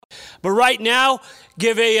But right now,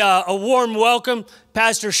 give a warm welcome,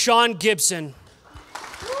 Pastor Shaun Gibson.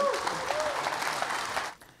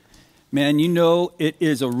 Man, you know it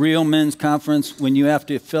is a real men's conference when you have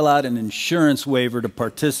to fill out an insurance waiver to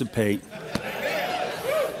participate.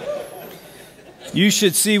 You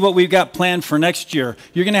should see what we've got planned for next year.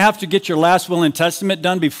 You're going to have to get your last will and testament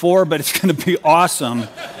done before, but it's going to be awesome.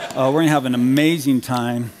 We're going to have an amazing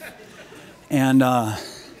time. And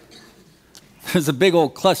there's a big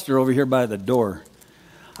old cluster over here by the door.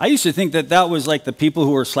 I used to think that that was like the people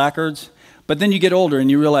who were slackers, but then you get older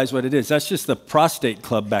and you realize what it is. That's just the prostate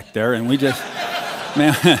club back there, and we just,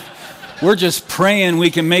 man, we're just praying we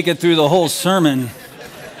can make it through the whole sermon.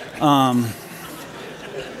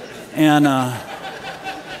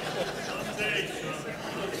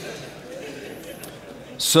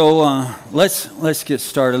 So let's get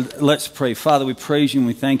started. Let's pray. Father, we praise you and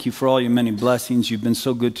we thank you for all your many blessings. You've been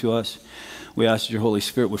so good to us. We ask that your Holy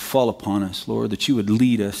Spirit would fall upon us, Lord, that you would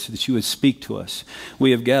lead us, that you would speak to us.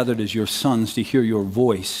 We have gathered as your sons to hear your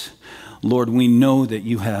voice. Lord, we know that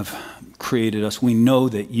you have created us. We know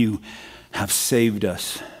that you have saved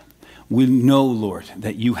us. We know, Lord,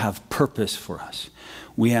 that you have purpose for us.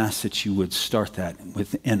 We ask that you would start that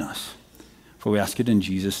within us. For we ask it in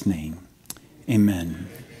Jesus' name. Amen.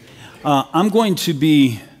 I'm going to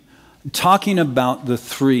be talking about the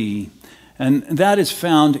three, and that is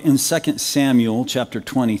found in 2 Samuel chapter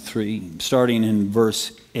 23, starting in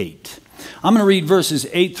verse 8. I'm going to read verses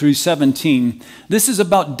 8 through 17. This is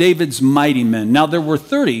about David's mighty men. Now there were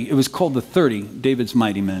 30, it was called the 30, David's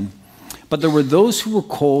mighty men, but there were those who were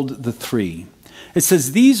called the three. It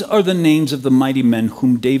says, these are the names of the mighty men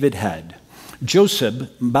whom David had.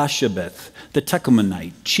 Josheb-Basshebeth, the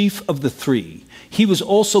Tekomonite, chief of the three. He was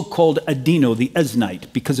also called Adino the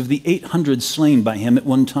Eznite because of the 800 slain by him at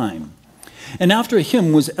one time. And after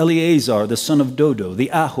him was Eleazar, the son of Dodo, the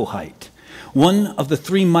Ahohite, one of the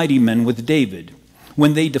three mighty men with David,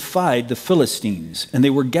 when they defied the Philistines, and they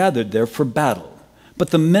were gathered there for battle. But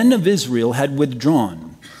the men of Israel had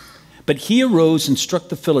withdrawn. But he arose and struck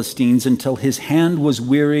the Philistines until his hand was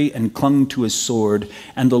weary and clung to his sword,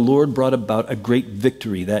 and the Lord brought about a great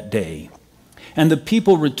victory that day. And the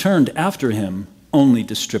people returned after him, only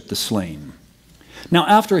to strip the slain. Now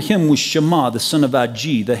after him was Shammah, the son of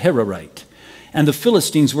Agi, the Herorite. And the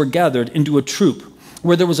Philistines were gathered into a troop,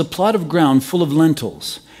 where there was a plot of ground full of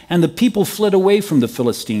lentils. And the people fled away from the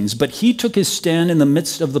Philistines, but he took his stand in the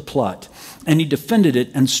midst of the plot, and he defended it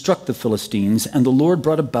and struck the Philistines, and the Lord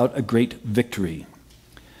brought about a great victory.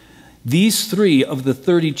 These three of the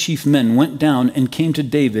 30 chief men went down and came to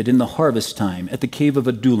David in the harvest time at the cave of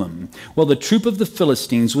Adullam, while the troop of the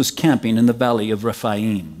Philistines was camping in the valley of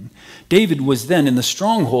Rephaim. David was then in the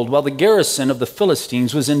stronghold, while the garrison of the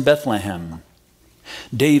Philistines was in Bethlehem.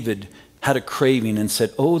 David had a craving and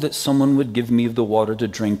said, oh, that someone would give me of the water to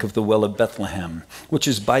drink of the well of Bethlehem, which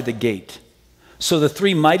is by the gate. So the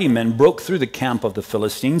three mighty men broke through the camp of the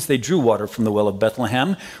Philistines. They drew water from the well of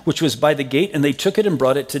Bethlehem, which was by the gate, and they took it and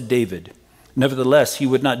brought it to David. Nevertheless, he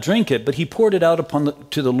would not drink it, but he poured it out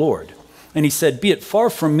to the Lord. And he said, be it far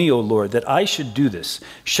from me, O Lord, that I should do this.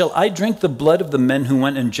 Shall I drink the blood of the men who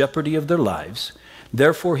went in jeopardy of their lives?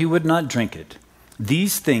 Therefore he would not drink it.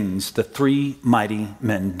 These things the three mighty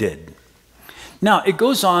men did. Now it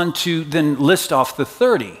goes on to then list off the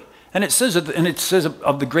 30. And it says of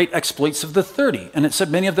the great exploits of the 30. And it said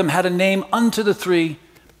many of them had a name unto the three,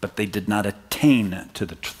 but they did not attain to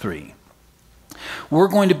the three. We're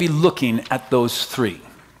going to be looking at those three.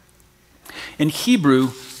 In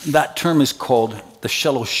Hebrew, that term is called the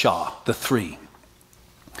Sheloshah, the three.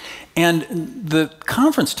 And the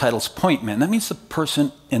conference title's point man. That means the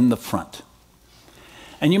person in the front.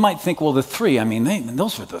 And you might think, well, the three, I mean,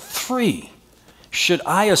 those are the three. Should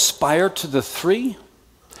I aspire to the three?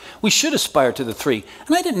 We should aspire to the three.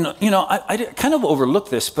 And I didn't know, I kind of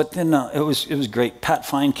overlooked this, but then it was great. Pat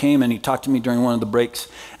Fine came and he talked to me during one of the breaks,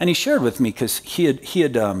 and he shared with me because he had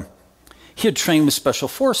trained with special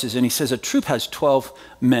forces, and he says a troop has 12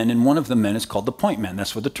 men, and one of the men is called the point man.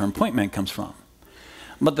 That's where the term point man comes from.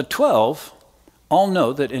 But the 12 all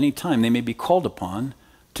know that any time they may be called upon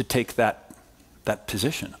to take that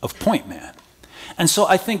position of point man. And so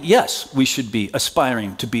I think, yes, we should be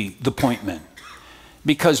aspiring to be the point man.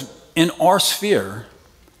 Because in our sphere,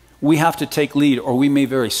 we have to take lead, or we may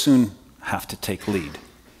very soon have to take lead,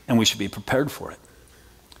 and we should be prepared for it.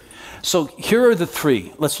 So here are the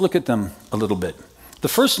three. Let's look at them a little bit. The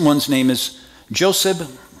first one's name is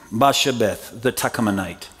Josheb-Basshebeth, the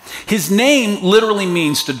Tekomonite. His name literally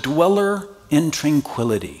means the dweller in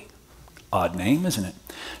tranquility. Odd name, isn't it?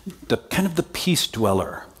 The kind of the peace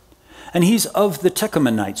dweller. And he's of the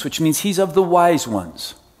Tekomonites, which means he's of the wise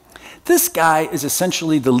ones. This guy is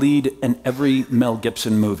essentially the lead in every Mel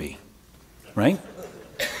Gibson movie, right?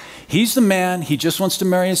 He's the man, he just wants to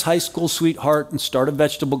marry his high school sweetheart and start a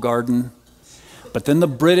vegetable garden. But then the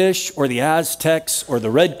British or the Aztecs or the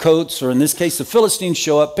Redcoats, or in this case the Philistines,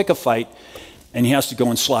 show up, pick a fight, and he has to go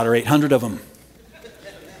and slaughter 800 of them,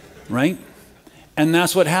 right? And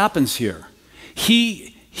that's what happens here.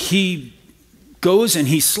 He goes and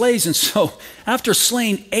he slays, and so after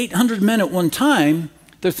slaying 800 men at one time,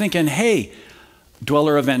 they're thinking, hey,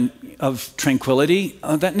 dweller of tranquility,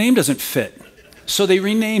 that name doesn't fit. So they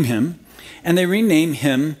rename him, and they rename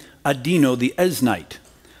him Adino the Eznite,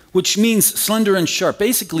 which means slender and sharp.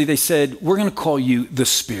 Basically, they said, we're going to call you the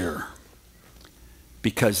spear,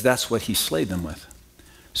 because that's what he slayed them with.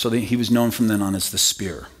 So he was known from then on as the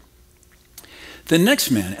spear. The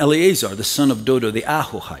next man, Eleazar, the son of Dodo the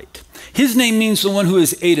Ahohite. His name means the one who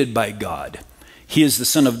is aided by God. He is the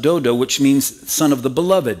son of Dodo, which means son of the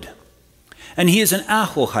beloved. And he is an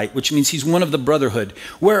Ahohite, which means he's one of the brotherhood.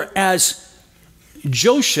 Whereas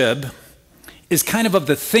Josheb is kind of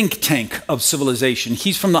the think tank of civilization.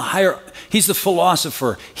 He's from the higher, he's the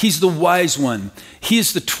philosopher, he's the wise one, he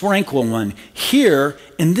is the tranquil one. Here,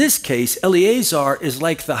 in this case, Eleazar is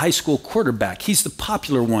like the high school quarterback. He's the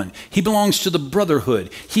popular one. He belongs to the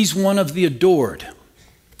brotherhood. He's one of the adored.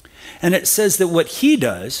 And it says that what he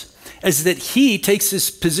does is that he takes his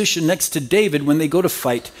position next to David when they go to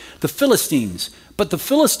fight the Philistines. But the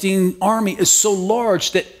Philistine army is so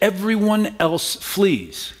large that everyone else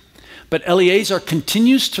flees. But Eleazar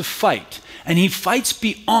continues to fight, and he fights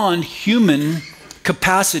beyond human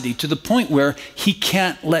capacity to the point where he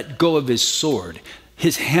can't let go of his sword.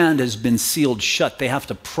 His hand has been sealed shut. They have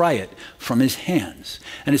to pry it from his hands.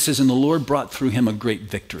 And it says, and the Lord brought through him a great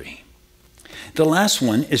victory. The last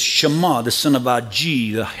one is Shammah, the son of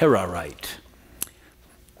Agi, the Hararite.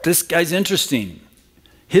 This guy's interesting.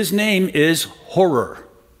 His name is Horror.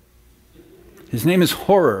 His name is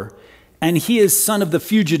Horror, and he is son of the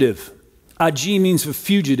fugitive. Agi means a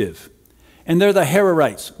fugitive. And they're the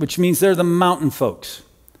Hararites, which means they're the mountain folks.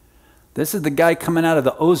 This is the guy coming out of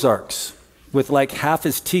the Ozarks with like half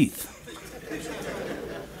his teeth.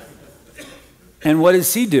 And what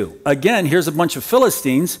does he do? Again, here's a bunch of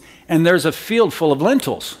Philistines, and there's a field full of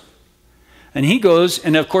lentils. And he goes,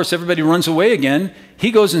 and of course everybody runs away again. He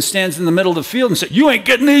goes and stands in the middle of the field and says, you ain't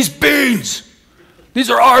getting these beans. These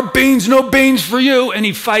are our beans, no beans for you. And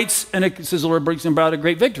he fights, and it says the Lord brings him about a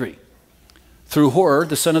great victory through Horror,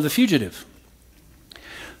 the son of the fugitive.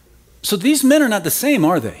 So these men are not the same,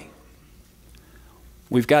 are they?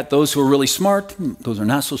 We've got those who are really smart, those who are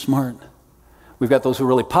not so smart. We've got those who are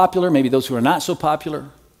really popular, maybe those who are not so popular.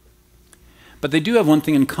 But they do have one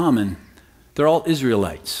thing in common. They're all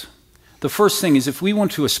Israelites. The first thing is, if we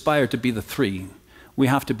want to aspire to be the three, we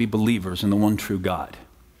have to be believers in the one true God.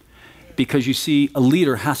 Because you see, a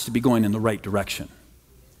leader has to be going in the right direction.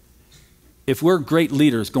 If we're great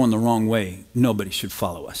leaders going the wrong way, nobody should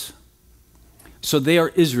follow us. So they are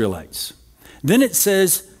Israelites. Then it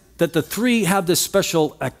says that the three have this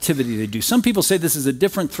special activity they do. Some people say this is a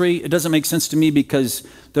different three. It doesn't make sense to me because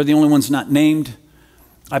they're the only ones not named.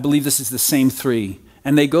 I believe this is the same three.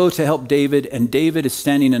 And they go to help David, and David is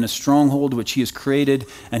standing in a stronghold which he has created,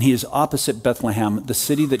 and he is opposite Bethlehem, the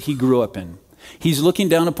city that he grew up in. He's looking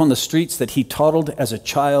down upon the streets that he toddled as a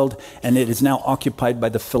child, and it is now occupied by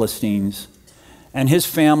the Philistines. And his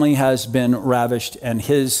family has been ravished, and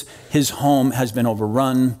his home has been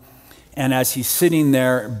overrun. And as he's sitting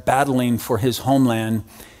there battling for his homeland,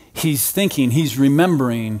 he's thinking, he's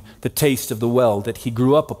remembering the taste of the well that he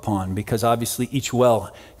grew up upon, because obviously each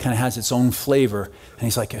well kind of has its own flavor. And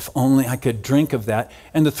he's like, if only I could drink of that.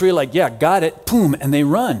 And the three are like, yeah, got it, boom, and they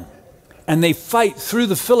run. And they fight through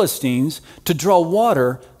the Philistines to draw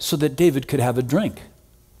water so that David could have a drink.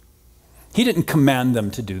 He didn't command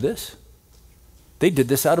them to do this. They did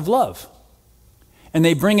this out of love. And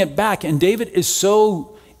they bring it back, and David is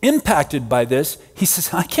so impacted by this, he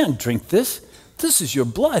says, I can't drink this. This is your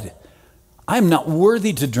blood. I am not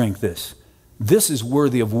worthy to drink this. This is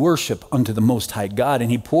worthy of worship unto the Most High God. And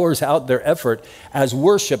he pours out their effort as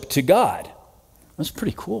worship to God. That's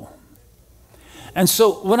pretty cool. And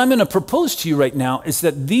so what I'm going to propose to you right now is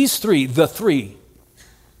that these three, the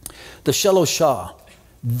Sheloshah,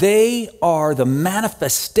 they are the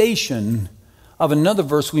manifestation of another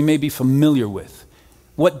verse we may be familiar with.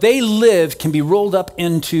 What they live can be rolled up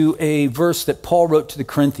into a verse that Paul wrote to the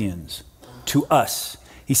Corinthians, to us.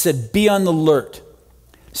 He said, be on the alert,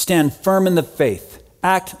 stand firm in the faith,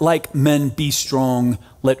 act like men, be strong,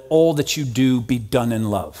 let all that you do be done in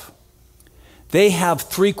love. They have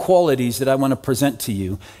three qualities that I want to present to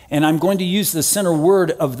you. And I'm going to use the center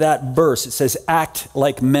word of that verse. It says, act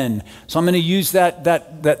like men. So I'm going to use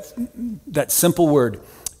that simple word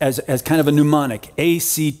as kind of a mnemonic,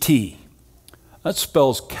 A-C-T. That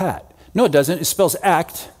spells cat. No, it doesn't. It spells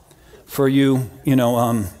act for you,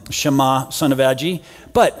 Shema, son of Agi.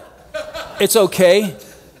 But it's okay.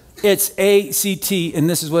 It's A-C-T, and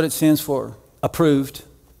this is what it stands for. Approved,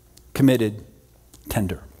 committed,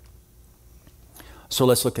 tender. So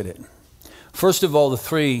let's look at it. First of all, the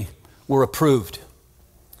three were approved.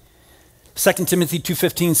 2 Timothy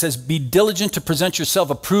 2:15 says, be diligent to present yourself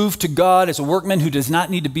approved to God as a workman who does not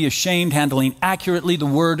need to be ashamed, handling accurately the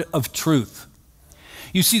word of truth.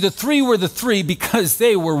 You see, the three were the three because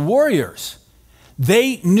they were warriors.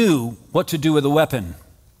 They knew what to do with a weapon.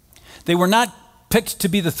 They were not picked to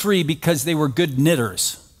be the three because they were good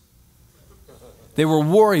knitters. They were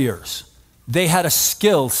warriors. They had a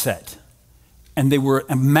skill set. And they were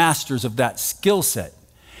masters of that skill set.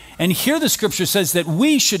 And here the scripture says that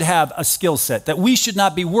we should have a skill set, that we should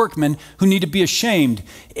not be workmen who need to be ashamed.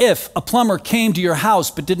 If a plumber came to your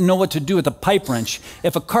house but didn't know what to do with a pipe wrench,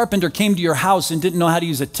 if a carpenter came to your house and didn't know how to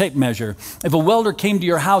use a tape measure, if a welder came to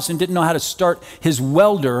your house and didn't know how to start his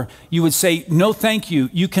welder, you would say, no, thank you,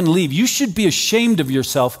 you can leave. You should be ashamed of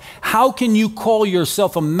yourself. How can you call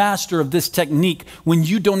yourself a master of this technique when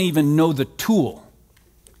you don't even know the tool?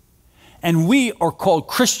 And we are called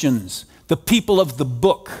Christians, the people of the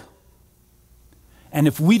book. And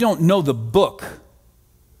if we don't know the book,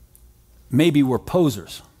 maybe we're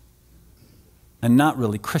posers and not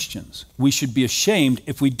really Christians. We should be ashamed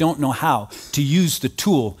if we don't know how to use the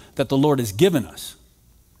tool that the Lord has given us.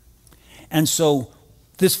 And so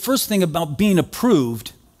this first thing about being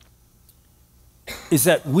approved is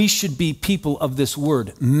that we should be people of this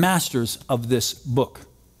word, masters of this book.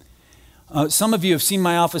 Some of you have seen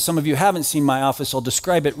my office, some of you haven't seen my office. I'll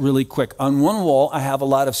describe it really quick. On one wall, I have a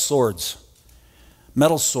lot of swords,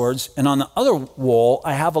 metal swords, and on the other wall,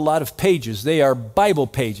 I have a lot of pages. They are Bible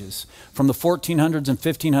pages from the 1400s and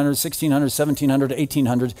 1500s, 1600s, 1700s,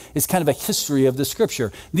 1800s. It's kind of a history of the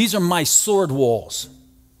scripture. These are my sword walls.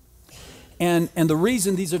 And the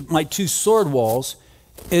reason these are my two sword walls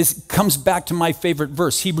comes back to my favorite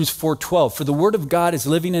verse, Hebrews 4:12. For the word of God is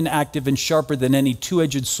living and active and sharper than any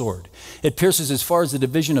two-edged sword. It pierces as far as the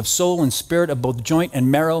division of soul and spirit, of both joint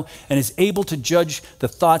and marrow, and is able to judge the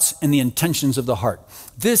thoughts and the intentions of the heart.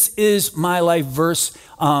 This is my life verse.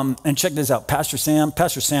 And check this out. Pastor Sam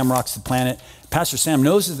rocks the planet. Pastor Sam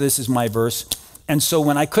knows that this is my verse. And so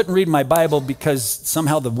when I couldn't read my Bible because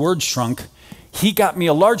somehow the word shrunk, he got me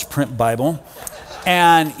a large print Bible.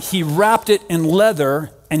 And he wrapped it in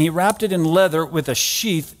leather, with a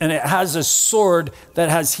sheath, and it has a sword that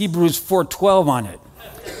has Hebrews 4:12 on it.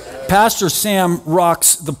 Pastor Sam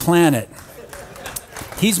rocks the planet.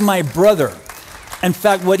 He's my brother. In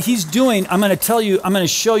fact, what he's doing, I'm going to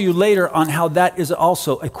show you later on how that is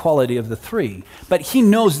also a quality of the three. But he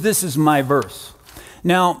knows this is my verse.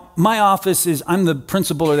 Now, my office I'm the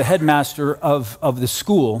principal or the headmaster of the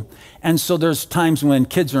school, and so there's times when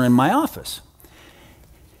kids are in my office.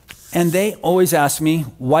 And they always ask me,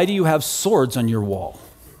 why do you have swords on your wall?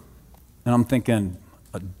 And I'm thinking,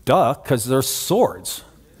 duh, because they're swords,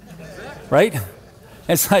 right?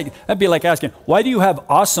 It's like, that'd be like asking, why do you have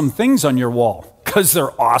awesome things on your wall? Because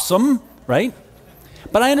they're awesome, right?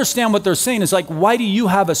 But I understand what they're saying. It's like, why do you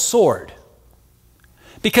have a sword?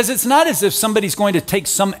 Because it's not as if somebody's going to take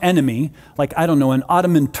some enemy, like, I don't know, an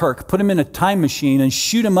Ottoman Turk, put him in a time machine and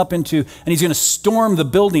shoot him up and he's going to storm the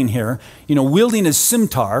building here, wielding his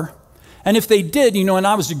scimitar. And if they did, and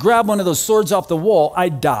I was to grab one of those swords off the wall,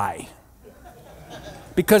 I'd die.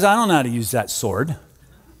 Because I don't know how to use that sword.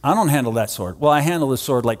 I don't handle that sword. Well, I handle the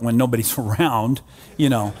sword like when nobody's around,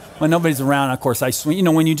 When nobody's around, of course, I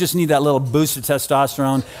swing. When you just need that little boost of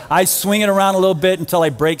testosterone, I swing it around a little bit until I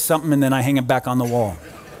break something, and then I hang it back on the wall.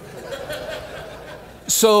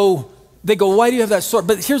 So they go, why do you have that sword?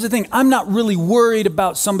 But here's the thing. I'm not really worried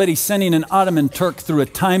about somebody sending an Ottoman Turk through a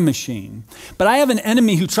time machine. But I have an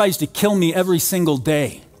enemy who tries to kill me every single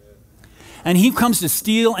day. And he comes to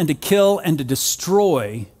steal and to kill and to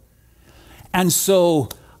destroy. And so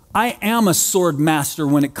I am a sword master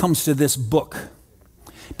when it comes to this book.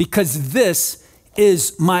 Because this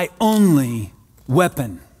is my only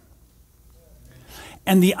weapon.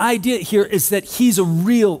 And the idea here is that he's a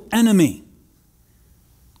real enemy.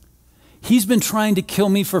 He's been trying to kill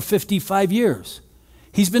me for 55 years.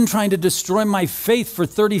 He's been trying to destroy my faith for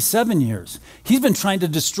 37 years. He's been trying to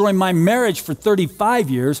destroy my marriage for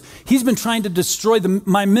 35 years. He's been trying to destroy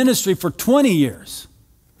my ministry for 20 years.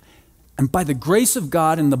 And by the grace of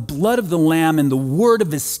God and the blood of the Lamb and the word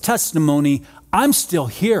of his testimony, I'm still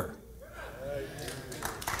here.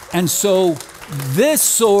 And so this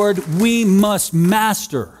sword we must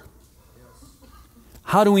master.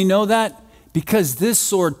 How do we know that? Because this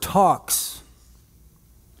sword talks,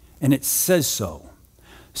 and it says so.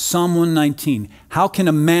 Psalm 119, how can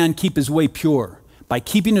a man keep his way pure? By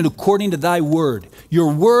keeping it according to thy word.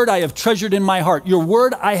 Your word I have treasured in my heart. Your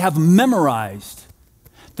word I have memorized,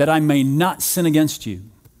 that I may not sin against you.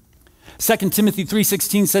 2 Timothy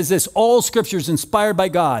 3:16 says this, all scripture is inspired by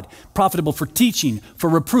God, profitable for teaching, for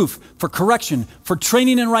reproof, for correction, for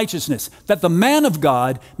training in righteousness, that the man of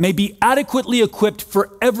God may be adequately equipped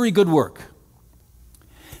for every good work.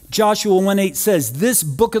 Joshua 1:8 says, this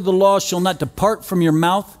book of the law shall not depart from your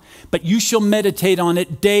mouth, but you shall meditate on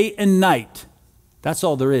it day and night. That's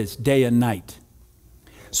all there is, day and night.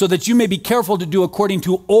 So that you may be careful to do according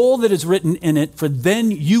to all that is written in it, for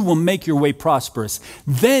then you will make your way prosperous.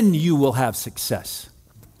 Then you will have success.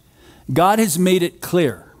 God has made it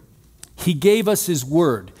clear. He gave us his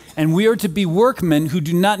word, and we are to be workmen who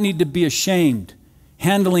do not need to be ashamed,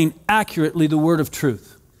 handling accurately the word of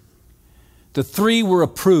truth. The three were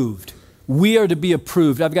approved. We are to be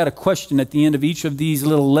approved. I've got a question at the end of each of these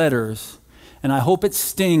little letters, and I hope it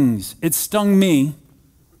stings. It stung me.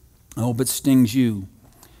 I hope it stings you.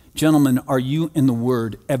 Gentlemen, are you in the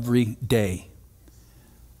Word every day?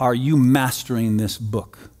 Are you mastering this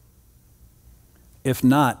book? If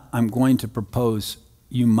not, I'm going to propose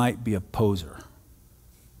you might be a poser,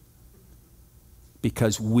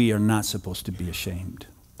 because we are not supposed to be ashamed.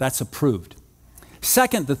 That's approved.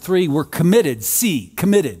 Second, the three were committed. See,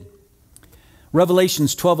 committed.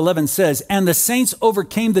 Revelations 12:11 says, and the saints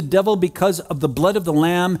overcame the devil because of the blood of the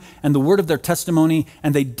Lamb and the word of their testimony,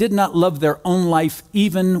 and they did not love their own life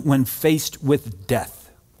even when faced with death.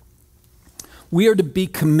 We are to be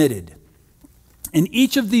committed. In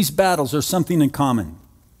each of these battles, there's something in common.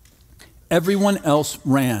 Everyone else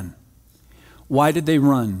ran. Why did they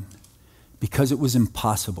run? Because it was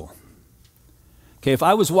impossible. Okay, if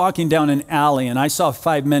I was walking down an alley and I saw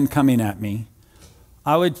 5 men coming at me,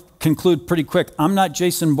 I would conclude pretty quick, I'm not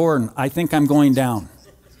Jason Bourne. I think I'm going down.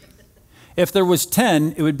 If there was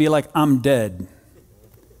 10, it would be like, I'm dead.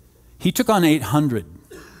 He took on 800.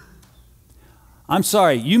 I'm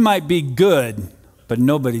sorry, you might be good, but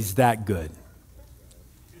nobody's that good.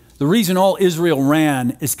 The reason all Israel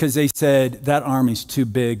ran is because they said, that army's too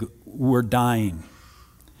big, we're dying.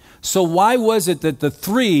 So why was it that the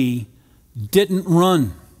three didn't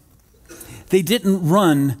run? They didn't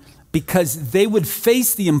run because they would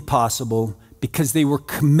face the impossible because they were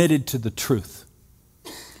committed to the truth.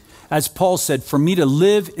 As Paul said, for me to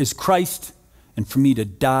live is Christ, and for me to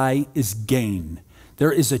die is gain.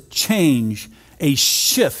 There is a change, a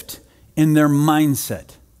shift in their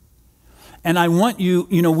mindset. And I want you,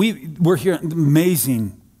 we're hearing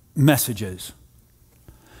amazing messages.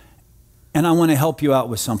 And I want to help you out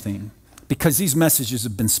with something, because these messages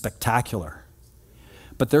have been spectacular.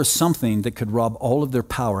 But there's something that could rob all of their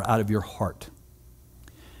power out of your heart.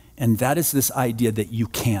 And that is this idea that you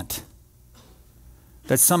can't.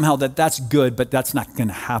 That somehow that's good, but that's not going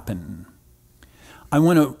to happen. I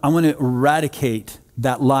want to eradicate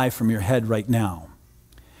that lie from your head right now.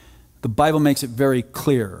 The Bible makes it very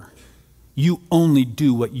clear. You only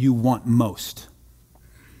do what you want most.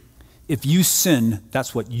 If you sin,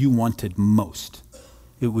 that's what you wanted most.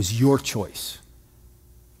 It was your choice.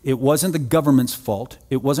 It wasn't the government's fault.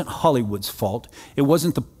 It wasn't Hollywood's fault. It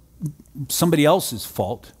wasn't somebody else's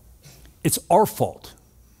fault. It's our fault.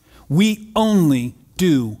 We only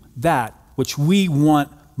do that which we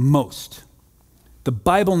want most. The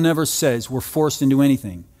Bible never says we're forced into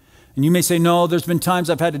anything. And you may say, no, there's been times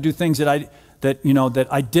I've had to do things that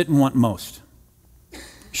I didn't want most.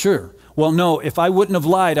 Sure. Well, no, if I wouldn't have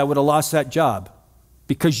lied, I would have lost that job,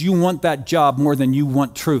 because you want that job more than you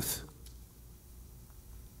want truth.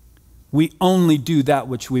 We only do that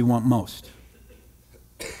which we want most.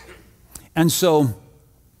 And so,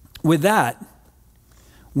 with that,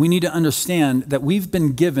 we need to understand that we've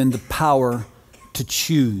been given the power to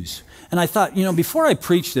choose. And I thought, before I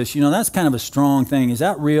preach this, that's kind of a strong thing. Is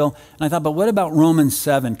that real? And I thought, but what about Romans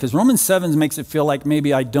 7? Because Romans 7 makes it feel like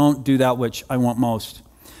maybe I don't do that which I want most.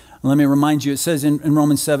 Let me remind you, it says in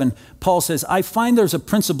Romans 7, Paul says, I find there's a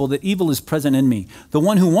principle that evil is present in me, the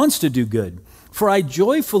one who wants to do good. For I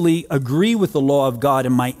joyfully agree with the law of God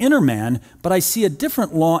in my inner man, but I see a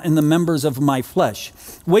different law in the members of my flesh,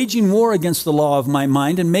 waging war against the law of my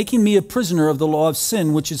mind and making me a prisoner of the law of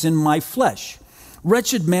sin, which is in my flesh.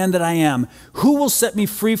 Wretched man that I am, who will set me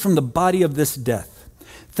free from the body of this death?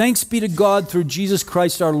 Thanks be to God through Jesus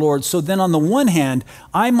Christ our Lord. So then on the one hand,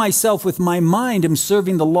 I myself with my mind am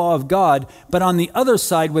serving the law of God, but on the other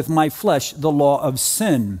side with my flesh, the law of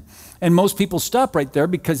sin. And most people stop right there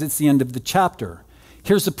because it's the end of the chapter.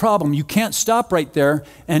 Here's the problem. You can't stop right there,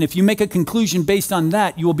 and if you make a conclusion based on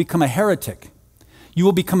that, you will become a heretic. You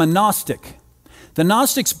will become a Gnostic. The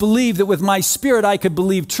Gnostics believed that with my spirit I could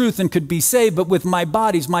believe truth and could be saved, but with my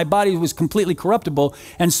body was completely corruptible,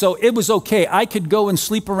 and so it was okay. I could go and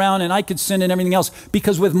sleep around and I could sin and everything else,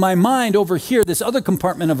 because with my mind over here, this other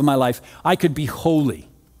compartment of my life, I could be holy.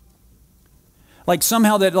 Like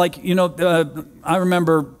somehow that, I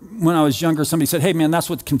remember when I was younger, somebody said, hey man, that's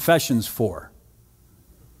what confession's for.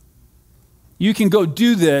 You can go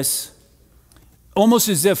do this almost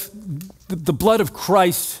as if the blood of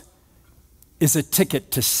Christ is a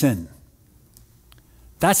ticket to sin.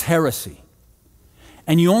 That's heresy.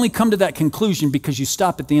 And you only come to that conclusion because you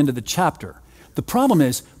stop at the end of the chapter. The problem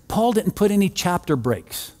is, Paul didn't put any chapter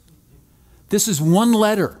breaks. This is one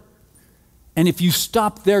letter. And if you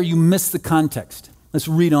stop there, you miss the context. Let's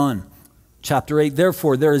read on. Chapter 8,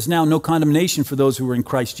 therefore, there is now no condemnation for those who are in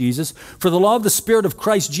Christ Jesus. For the law of the Spirit of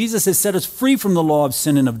Christ Jesus has set us free from the law of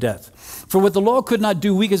sin and of death. For what the law could not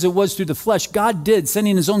do, weak as it was through the flesh, God did,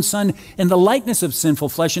 sending his own Son in the likeness of sinful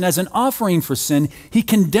flesh, and as an offering for sin, he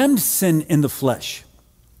condemned sin in the flesh,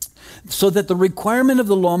 so that the requirement of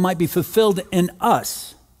the law might be fulfilled in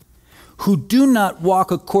us, who do not walk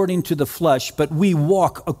according to the flesh, but we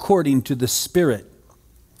walk according to the Spirit.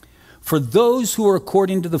 For those who are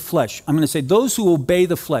according to the flesh, I'm going to say those who obey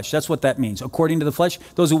the flesh, that's what that means. According to the flesh,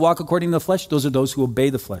 those who walk according to the flesh, those are those who obey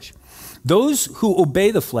the flesh. Those who obey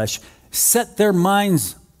the flesh set their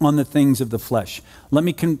minds on the things of the flesh.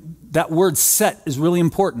 That word set is really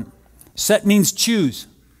important. Set means choose.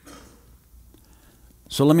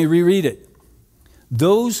 So let me reread it.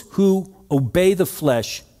 Those who obey the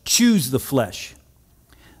flesh choose the flesh.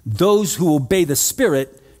 Those who obey the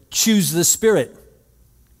Spirit choose the Spirit.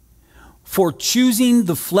 For choosing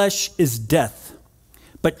the flesh is death,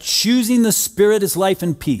 but choosing the Spirit is life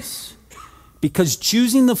and peace. Because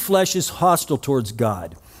choosing the flesh is hostile towards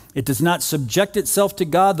God. It does not subject itself to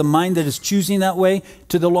God. The mind that is choosing that way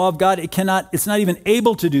to the law of God, it's not even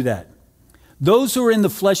able to do that. Those who are in the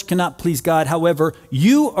flesh cannot please God. However,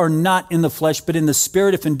 you are not in the flesh, but in the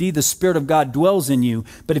Spirit, if indeed the Spirit of God dwells in you.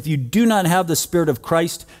 But if you do not have the Spirit of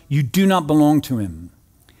Christ, you do not belong to him.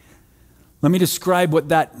 Let me describe what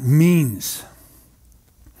that means.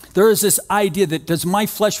 There is this idea that, does my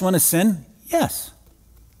flesh want to sin? Yes.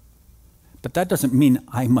 But that doesn't mean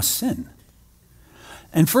I must sin.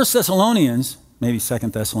 In 1 Thessalonians, maybe 2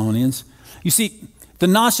 Thessalonians, you see, the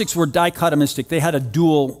Gnostics were dichotomistic. They had a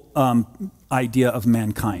dual idea of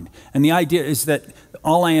mankind. And the idea is that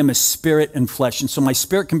all I am is spirit and flesh. And so my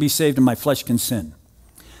spirit can be saved and my flesh can sin.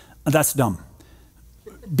 That's dumb.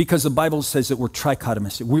 Because the Bible says that we're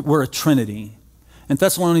trichotomistic. We're a trinity. In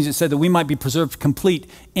Thessalonians it said that we might be preserved complete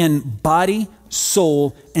in body,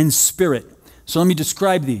 soul, and spirit. So let me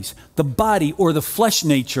describe these. The body, or the flesh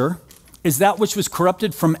nature, is that which was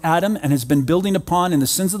corrupted from Adam and has been building upon, and the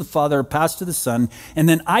sins of the Father are passed to the Son. And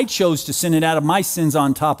then I chose to sin and add my sins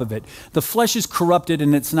on top of it. The flesh is corrupted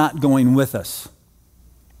and it's not going with us.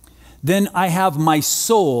 Then I have my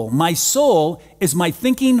soul. My soul is my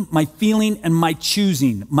thinking, my feeling, and my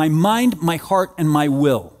choosing. My mind, my heart, and my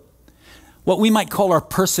will. What we might call our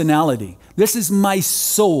personality. This is my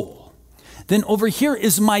soul. Then over here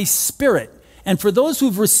is my spirit. And for those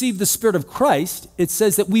who've received the Spirit of Christ, it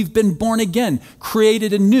says that we've been born again,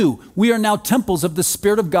 created anew. We are now temples of the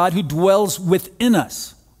Spirit of God who dwells within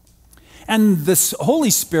us. And the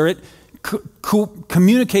Holy Spirit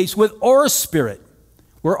communicates with our spirit,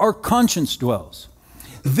 where our conscience dwells.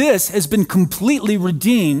 This has been completely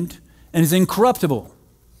redeemed and is incorruptible.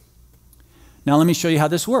 Now let me show you how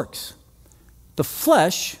this works. The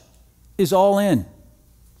flesh is all in.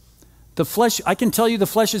 The flesh, I can tell you the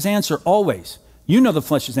flesh's answer always. You know the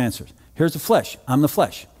flesh's answer. Here's the flesh. I'm the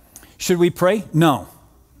flesh. Should we pray? No.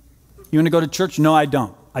 You want to go to church? No, I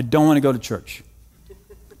don't. I don't want to go to church.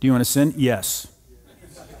 Do you want to sin? Yes.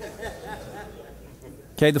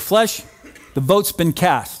 Okay, the flesh, the vote's been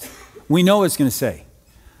cast. We know what it's going to say.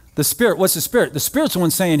 The Spirit, what's the Spirit? The Spirit's the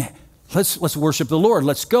one saying, let's worship the Lord.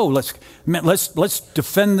 Let's go. Let's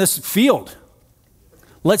defend this field.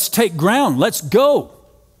 Let's take ground. Let's go.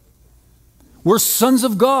 We're sons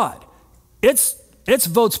of God. Its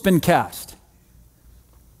vote's been cast.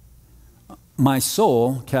 My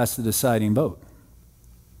soul cast the deciding vote.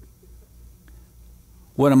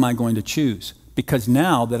 What am I going to choose? Because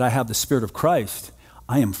now that I have the Spirit of Christ,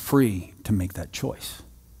 I am free to make that choice.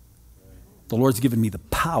 The Lord's given me the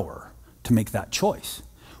power to make that choice.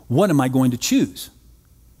 What am I going to choose?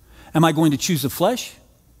 Am I going to choose the flesh?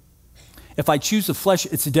 If I choose the flesh,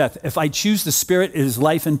 it's death. If I choose the Spirit, it is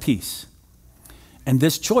life and peace. And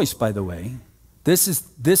this choice, by the way, this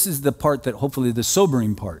is the part that hopefully the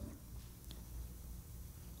sobering part.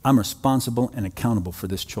 I'm responsible and accountable for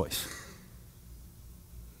this choice.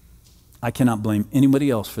 I cannot blame anybody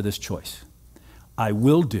else for this choice. I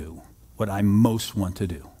will do what I most want to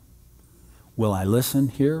do. Will I listen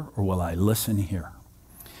here or will I listen here?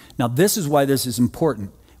 Now, this is why this is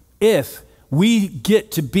important. If we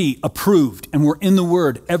get to be approved and we're in the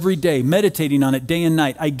Word every day, meditating on it day and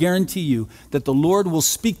night, I guarantee you that the Lord will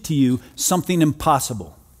speak to you something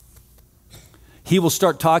impossible. He will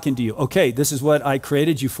start talking to you. Okay, this is what I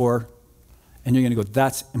created you for. And you're going to go,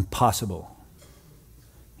 that's impossible.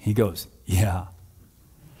 He goes, yeah.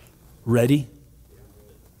 Ready?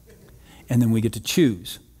 And then we get to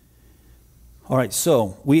choose. All right,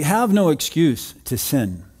 so we have no excuse to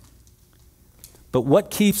sin. But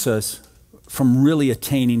what keeps us from really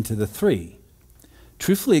attaining to the three?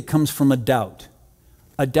 Truthfully, it comes from a doubt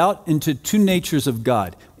into two natures of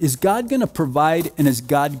God. Is God going to provide and is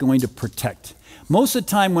God going to protect? Most of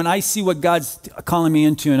the time when I see what God's calling me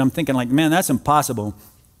into and I'm thinking like, man, that's impossible.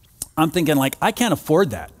 I'm thinking like, I can't afford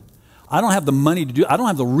that. I don't have the money to do, I don't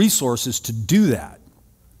have the resources to do that.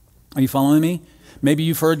 Are you following me? Maybe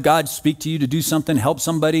you've heard God speak to you to do something, help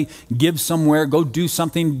somebody, give somewhere, go do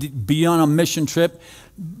something, be on a mission trip,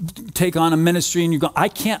 take on a ministry, and you go, I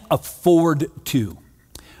can't afford to.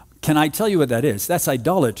 Can I tell you what that is? That's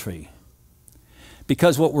idolatry.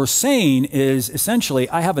 Because what we're saying is essentially,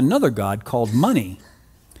 I have another God called money,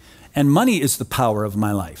 and money is the power of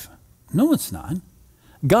my life. No, it's not.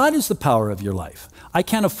 God is the power of your life. I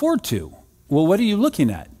can't afford to. Well, what are you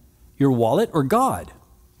looking at? Your wallet or God?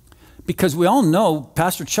 Because we all know,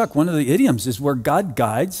 Pastor Chuck, one of the idioms is where God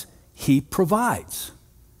guides, he provides.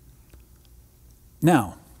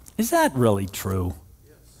 Now, is that really true?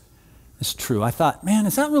 Yes. It's true. I thought, man,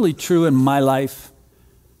 is that really true in my life?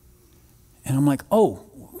 And I'm like, oh,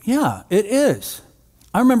 yeah, it is.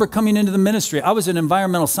 I remember coming into the ministry. I was an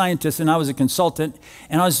environmental scientist and I was a consultant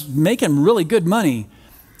and I was making really good money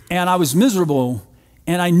and I was miserable.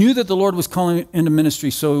 And I knew that the Lord was calling into ministry.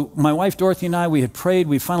 So my wife, Dorothy, and I, we had prayed.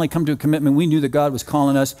 We finally come to a commitment. We knew that God was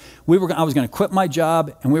calling us. I was going to quit my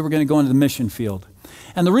job, and we were going to go into the mission field.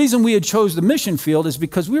 And the reason we had chose the mission field is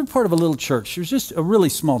because we were part of a little church. It was just a really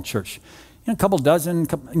small church. A couple dozen,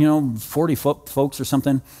 40 folks or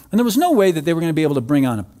something. And there was no way that they were going to be able to bring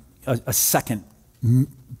on a second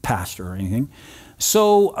pastor or anything.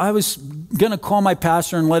 So I was going to call my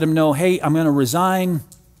pastor and let him know, hey, I'm going to resign,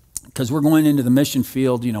 because we're going into the mission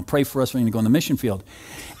field, pray for us, we're going to go in the mission field.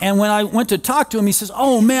 And when I went to talk to him, he says,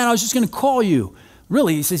 oh man, I was just going to call you.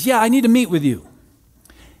 Really? He says, yeah, I need to meet with you.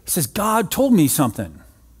 He says, God told me something.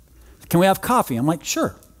 Can we have coffee? I'm like,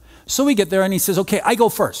 sure. So we get there and he says, okay, I go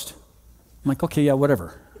first. I'm like, okay, yeah,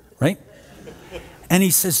 whatever, right? And he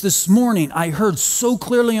says, this morning I heard so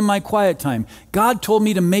clearly in my quiet time, God told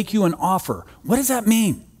me to make you an offer. What does that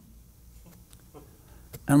mean? And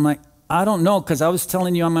I'm like, I don't know, because I was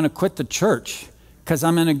telling you I'm going to quit the church because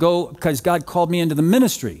I'm going to go because God called me into the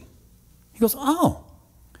ministry. He goes, oh,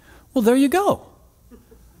 well, there you go.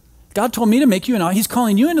 God told me to make you an offer. He's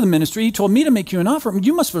calling you into the ministry. He told me to make you an offer.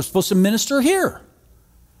 You must be supposed to minister here.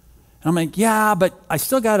 And I'm like, yeah, but I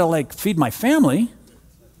still got to feed my family.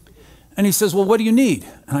 And he says, well, what do you need?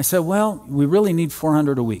 And I said, well, we really need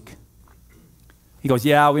 $400 a week. He goes,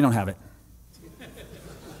 yeah, we don't have it.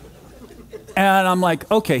 And I'm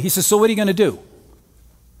like, okay. He says, so what are you going to do?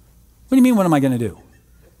 What do you mean, what am I going to do?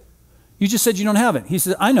 You just said you don't have it. He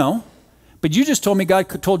said, I know, but you just told me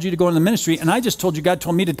God told you to go into the ministry, and I just told you God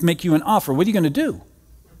told me to make you an offer. What are you going to do?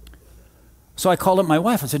 So I called up my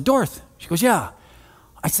wife. I said, Dorth. She goes, yeah.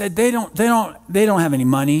 I said, they don't have any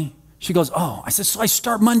money. She goes, oh. I said, so I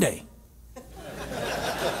start Monday.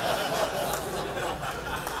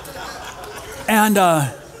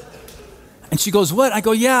 And she goes, what? I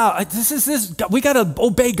go, yeah, this. We got to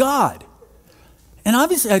obey God. And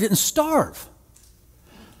obviously I didn't starve.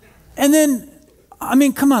 And then,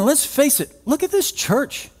 come on, let's face it. Look at this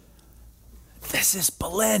church. This is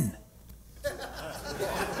Belen.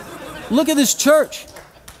 Look at this church.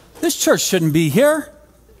 This church shouldn't be here.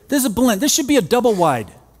 This is Belen. This should be a double wide.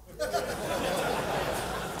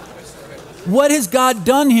 What has God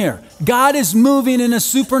done here? God is moving in a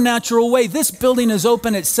supernatural way. This building is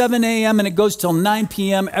open at 7 a.m. and it goes till 9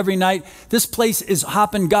 p.m. every night. This place is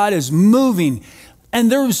hopping. God is moving.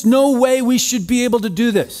 And there's no way we should be able to do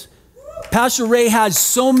this. Pastor Ray has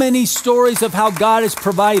so many stories of how God has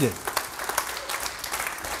provided.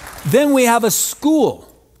 Then we have a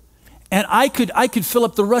school. And I could fill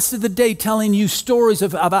up the rest of the day telling you stories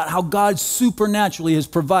about how God supernaturally has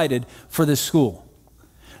provided for this school.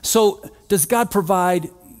 So does God provide?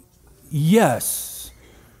 Yes,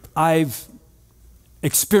 I've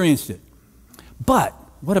experienced it. But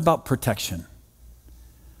what about protection?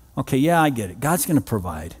 Okay, yeah, I get it. God's going to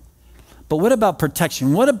provide. But what about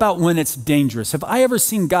protection? What about when it's dangerous? Have I ever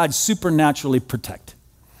seen God supernaturally protect?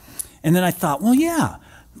 And then I thought, well, yeah.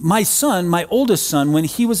 My son, my oldest son, when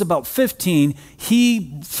he was about 15,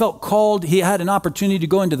 he felt called. He had an opportunity to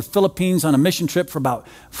go into the Philippines on a mission trip for about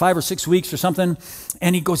 5 or 6 weeks or something.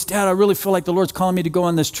 And he goes, Dad, I really feel like the Lord's calling me to go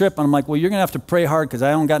on this trip. And I'm like, well, you're going to have to pray hard because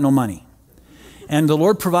I don't got no money. And the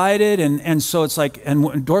Lord provided. And so it's like,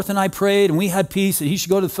 and Dorothy and I prayed and we had peace that he should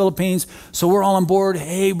go to the Philippines. So we're all on board.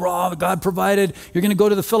 Hey, bro, God provided. You're going to go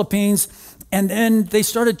to the Philippines. And then they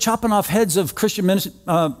started chopping off heads of Christian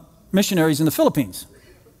missionaries in the Philippines.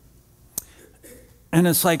 And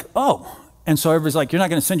it's like, oh. And so everybody's like, you're not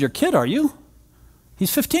going to send your kid, are you? He's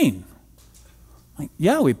 15. Like,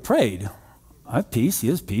 yeah, we prayed. I have peace. He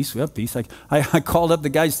has peace. We have peace. Like, I called up the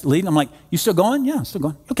guys leading. I'm like, you still going? Yeah, I'm still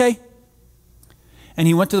going. Okay. And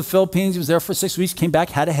he went to the Philippines. He was there for 6 weeks, came back,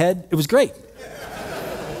 had a head. It was great.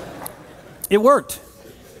 It worked.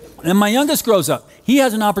 And my youngest grows up. He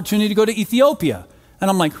has an opportunity to go to Ethiopia. And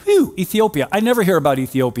I'm like, whew, Ethiopia. I never hear about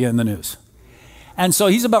Ethiopia in the news. And so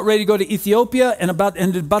he's about ready to go to Ethiopia, and about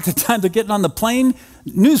the time they're getting on the plane,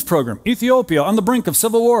 news program, Ethiopia on the brink of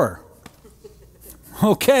civil war.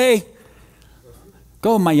 Okay.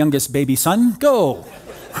 Go, my youngest baby son, go.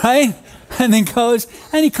 Right? And then goes,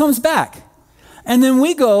 and he comes back. And then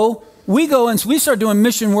we go and we start doing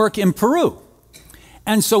mission work in Peru.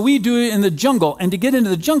 And so we do it in the jungle. And to get into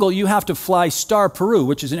the jungle, you have to fly Star Peru,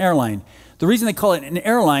 which is an airline. The reason they call it an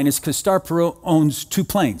airline is because Star Peru owns 2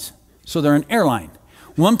 planes. So they're an airline.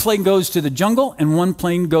 One plane goes to the jungle and one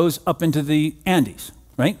plane goes up into the Andes,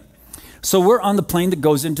 right? So we're on the plane that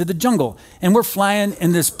goes into the jungle. And we're flying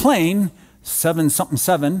in this plane,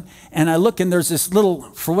 777, and I look and there's this little,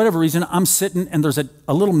 for whatever reason, I'm sitting and there's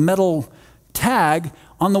a little metal tag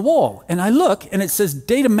on the wall. And I look and it says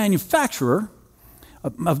date of manufacturer,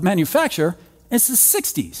 and it's the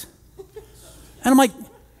 60s. And I'm like,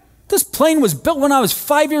 this plane was built when I was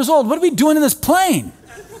 5 years old. What are we doing in this plane?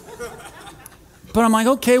 But I'm like,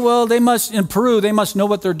 okay, well, in Peru, they must know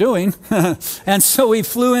what they're doing. And so we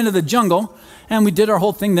flew into the jungle, and we did our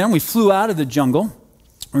whole thing there, and we flew out of the jungle.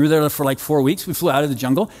 We were there for like 4 weeks. We flew out of the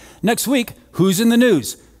jungle. Next week, who's in the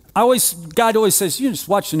news? God always says, you just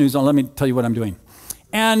watch the news, and let me tell you what I'm doing.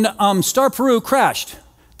 And Star Peru crashed.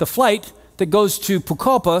 The flight that goes to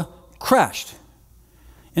Pucallpa crashed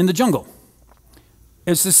in the jungle.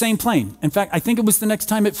 It's the same plane. In fact, I think it was the next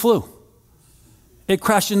time it flew. It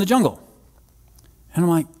crashed in the jungle. And I'm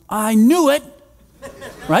like, I knew it,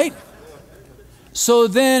 right? So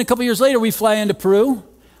then a couple years later, we fly into Peru,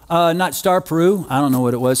 not Star Peru, I don't know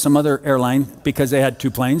what it was, some other airline, because they had 2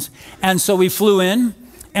 planes. And so we flew in,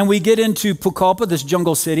 and we get into Pucallpa, this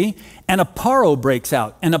jungle city, and a paro breaks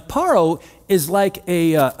out. And a paro is like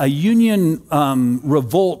a union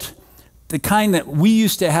revolt, the kind that we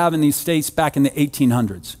used to have in these states back in the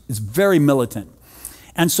 1800s. It's very militant.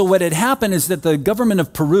 And so what had happened is that the government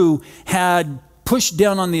of Peru had pushed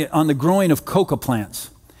down on the growing of coca plants.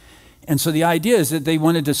 And so the idea is that they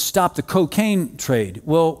wanted to stop the cocaine trade.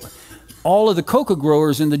 Well, all of the coca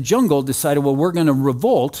growers in the jungle decided, well, we're going to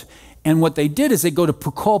revolt. And what they did is they go to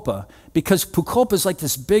Pucallpa, because Pucallpa is like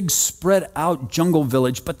this big spread out jungle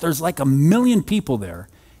village, but there's like 1 million people there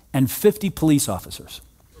and 50 police officers.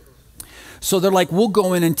 So they're like, we'll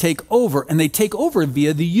go in and take over. And they take over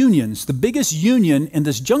via the unions. The biggest union in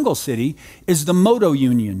this jungle city is the moto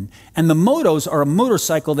union. And the motos are a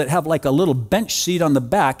motorcycle that have like a little bench seat on the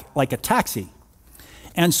back, like a taxi.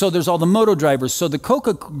 And so there's all the moto drivers. So the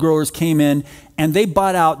coca growers came in and they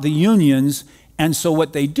bought out the unions. And so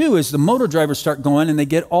what they do is the motor drivers start going and they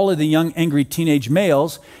get all of the young, angry teenage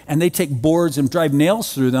males and they take boards and drive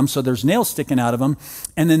nails through them so there's nails sticking out of them.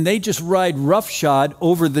 And then they just ride roughshod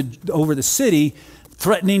over the city,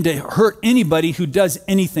 threatening to hurt anybody who does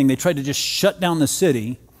anything. They try to just shut down the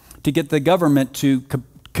city to get the government to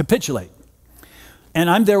capitulate. And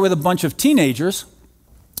I'm there with a bunch of teenagers.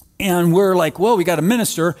 And we're like, well, we got a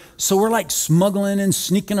minister. So we're like smuggling and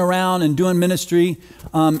sneaking around and doing ministry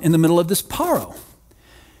in the middle of this paro.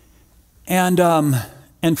 And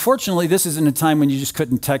fortunately, this isn't a time when you just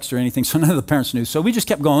couldn't text or anything, so none of the parents knew. So we just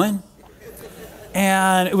kept going.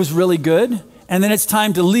 And it was really good. And then it's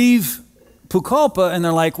time to leave Pucallpa. And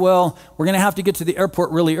they're like, well, we're going to have to get to the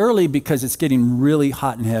airport really early because it's getting really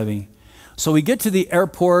hot and heavy. So we get to the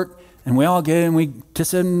airport. And we all get in, we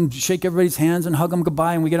kiss and shake everybody's hands and hug them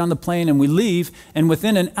goodbye, and we get on the plane and we leave. And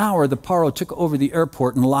within an hour, the Paro took over the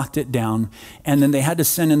airport and locked it down. And then they had to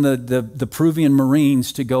send in the Peruvian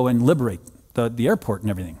Marines to go and liberate the airport and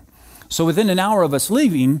everything. So within an hour of us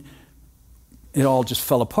leaving, it all just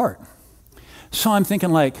fell apart. So I'm thinking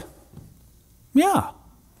like, yeah,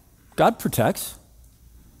 God protects.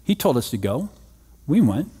 He told us to go. We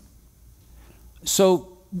went.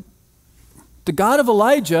 So the God of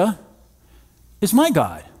Elijah is my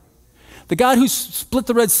God. The God who split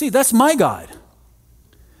the Red Sea, that's my God.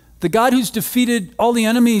 The God who's defeated all the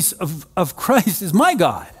enemies of Christ is my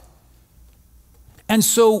God. And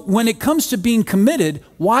so when it comes to being committed,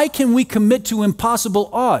 why can we commit to impossible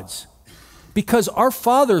odds? Because our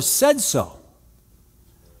Father said so.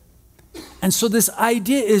 And so this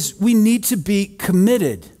idea is we need to be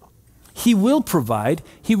committed. He will provide.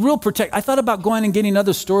 He will protect. I thought about going and getting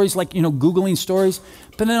other stories, like, Googling stories.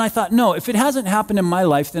 But then I thought, no, if it hasn't happened in my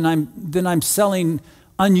life, then I'm selling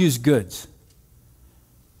unused goods.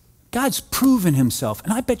 God's proven himself.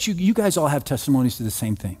 And I bet you guys all have testimonies to the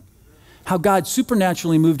same thing. How God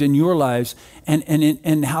supernaturally moved in your lives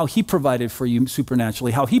and how he provided for you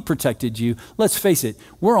supernaturally, how he protected you. Let's face it,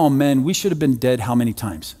 we're all men. We should have been dead how many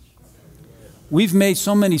times? We've made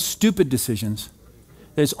so many stupid decisions.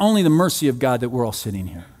 There's only the mercy of God that we're all sitting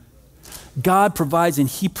here. God provides and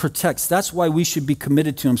he protects. That's why we should be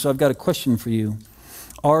committed to him. So I've got a question for you.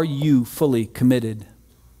 Are you fully committed?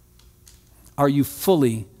 Are you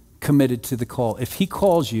fully committed to the call? If he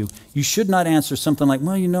calls you, you should not answer something like,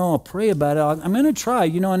 well, I'll pray about it. I'm going to try,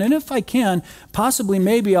 and if I can, possibly,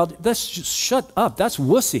 maybe that's just shut up. That's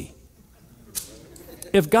wussy.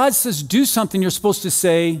 If God says do something, you're supposed to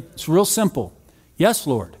say, it's real simple. Yes,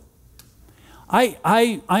 Lord.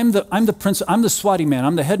 I'm the principal. I'm the Swati man.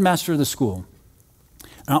 I'm the headmaster of the school.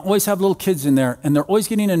 And I always have little kids in there, and they're always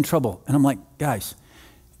getting in trouble. And I'm like, guys,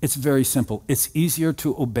 it's very simple. It's easier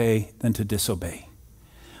to obey than to disobey.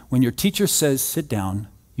 When your teacher says sit down,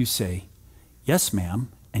 you say, yes,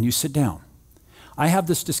 ma'am, and you sit down. I have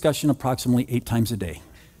this discussion approximately 8 times a day.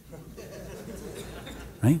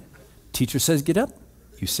 Right? Teacher says get up.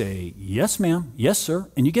 You say, yes, ma'am, yes, sir,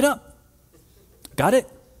 and you get up. Got it?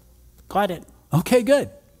 Got it. Okay, good.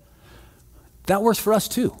 That works for us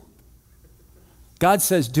too. God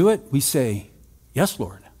says do it. We say, yes,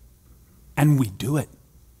 Lord. And we do it.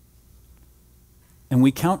 And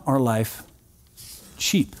we count our life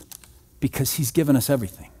cheap because he's given us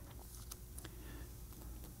everything.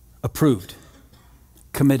 Approved,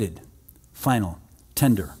 committed, final,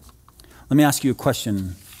 tender. Let me ask you a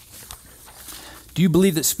question. Do you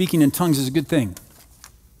believe that speaking in tongues is a good thing?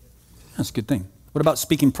 That's a good thing. What about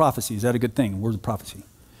speaking prophecy? Is that a good thing? Word of prophecy.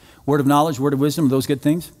 Word of knowledge, word of wisdom, are those good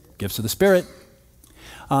things? Gifts of the Spirit.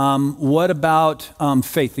 What about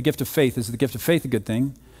faith? The gift of faith. Is the gift of faith a good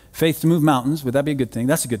thing? Faith to move mountains, would that be a good thing?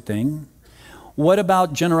 That's a good thing. What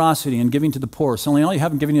about generosity and giving to the poor? Selling all you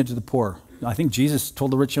have and giving it to the poor. I think Jesus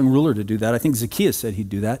told the rich young ruler to do that. I think Zacchaeus said he'd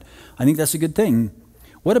do that. I think that's a good thing.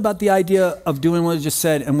 What about the idea of doing what I just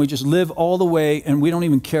said and we just live all the way and we don't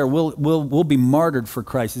even care? We'll be martyred for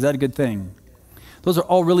Christ. Is that a good thing? Those are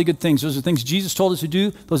all really good things. Those are things Jesus told us to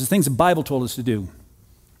do. Those are things the Bible told us to do.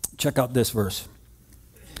 Check out this verse.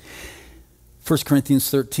 1 Corinthians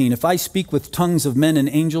 13, if I speak with tongues of men and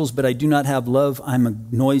angels, but I do not have love, I'm a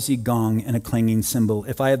noisy gong and a clanging cymbal.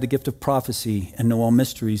 If I have the gift of prophecy and know all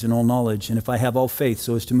mysteries and all knowledge, and if I have all faith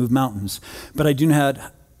so as to move mountains, but I do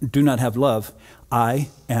not have love, I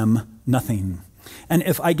am nothing. And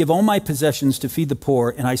if I give all my possessions to feed the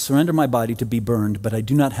poor, and I surrender my body to be burned, but I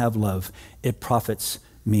do not have love, it profits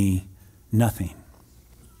me nothing.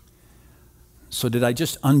 So did I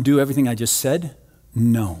just undo everything I just said?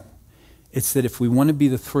 No. It's that if we want to be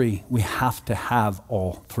the 3, we have to have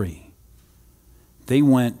all 3. They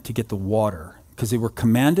went to get the water because they were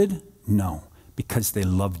commanded? No, because they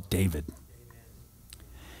loved David.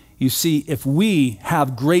 You see, if we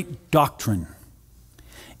have great doctrine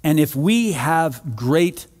and if we have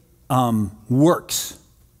great works,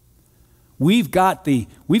 we've got the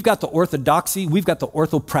orthodoxy, we've got the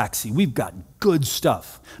orthopraxy, we've got good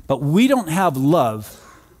stuff, but we don't have love,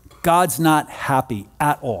 God's not happy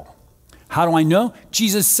at all. How do I know?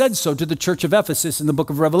 Jesus said so to the church of Ephesus in the book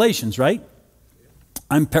of Revelations, right?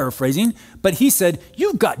 I'm paraphrasing, but he said,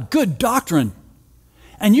 you've got good doctrine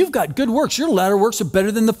and you've got good works. Your latter works are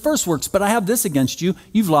better than the first works, but I have this against you.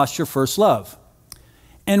 You've lost your first love.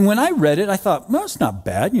 And when I read it, I thought, well, it's not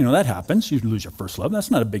bad. That happens. You lose your first love.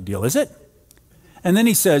 That's not a big deal, is it? And then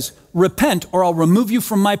he says, repent or I'll remove you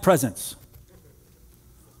from my presence.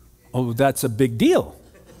 Oh, that's a big deal.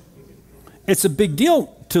 It's a big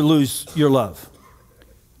deal to lose your love.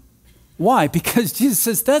 Why? Because Jesus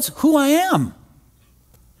says, that's who I am.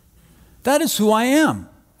 That is who I am.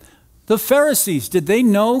 The Pharisees, did they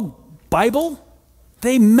know Bible?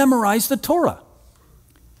 They memorized the Torah.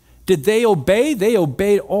 Did they obey? They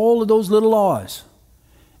obeyed all of those little laws.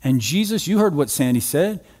 And Jesus, you heard what Sandy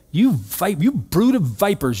said. You brood of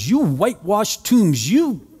vipers. You whitewashed tombs.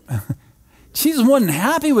 Jesus wasn't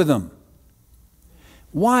happy with them.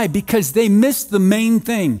 Why? Because they missed the main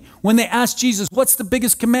thing. When they asked Jesus, what's the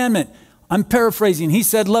biggest commandment? I'm paraphrasing. He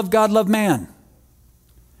said, love God, love man.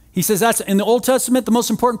 He says that's in the Old Testament, the most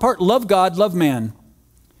important part, love God, love man.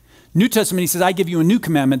 New Testament, he says, I give you a new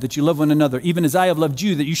commandment that you love one another, even as I have loved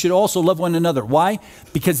you, that you should also love one another. Why?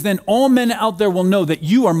 Because then all men out there will know that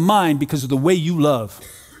you are mine because of the way you love.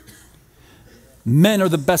 Men are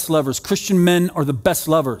the best lovers. Christian men are the best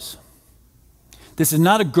lovers. This is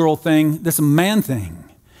not a girl thing. This is a man thing.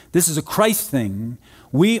 This is a Christ thing.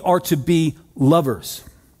 We are to be lovers.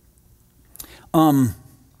 My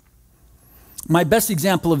best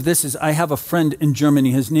example of this is I have a friend in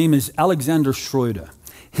Germany. His name is Alexander Schroeder.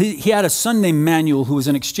 He had a son named Manuel who was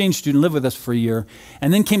an exchange student, lived with us for a year,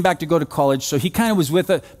 and then came back to go to college. So he kind of was with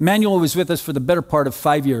us. Manuel was with us for the better part of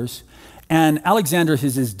 5 years. And Alexander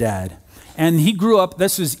is his dad. And he grew up,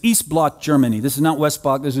 this was East Block, Germany. This is not West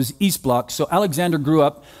Block, this was East Block. So Alexander grew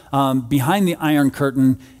up behind the Iron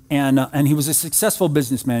Curtain, and he was a successful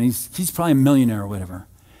businessman. He's probably a millionaire or whatever.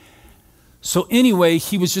 So anyway,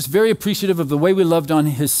 he was just very appreciative of the way we loved on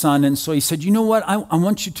his son. And so he said, you know what, I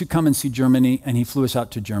want you to come and see Germany. And he flew us out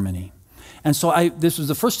to Germany. And so this was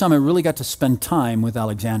the first time I really got to spend time with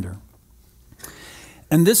Alexander.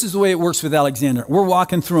 And this is the way it works with Alexander. We're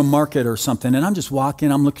walking through a market or something, and I'm just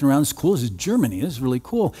walking, I'm looking around. It's cool, this is Germany, this is really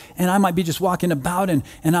cool. And I might be just walking about, and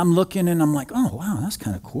I'm looking, and I'm like, oh, wow, that's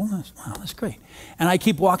kind of cool. Wow, that's great. And I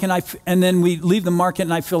keep walking, and then we leave the market,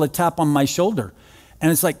 and I feel a tap on my shoulder.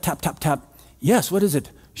 And it's like, tap, tap, tap. Yes, what is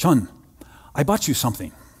it? Shaun, I bought you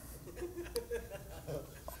something.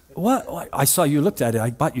 What? I saw you looked at it. I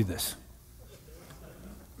bought you this.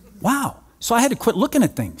 Wow. So I had to quit looking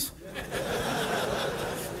at things.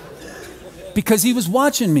 Because he was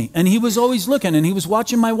watching me, and he was always looking, and he was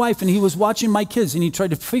watching my wife, and he was watching my kids, and he tried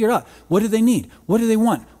to figure out, what do they need? What do they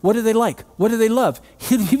want? What do they like? What do they love?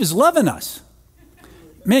 He was loving us.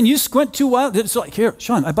 Man, you squint too wild. It's like, here,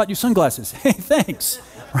 Shaun, I bought you sunglasses. Hey, thanks.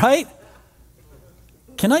 Right?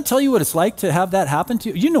 Can I tell you what it's like to have that happen to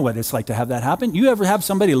you? You know what it's like to have that happen. You ever have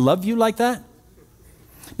somebody love you like that?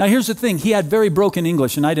 Now, here's the thing. He had very broken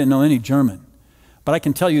English, and I didn't know any German. But I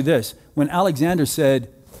can tell you this. When Alexander said,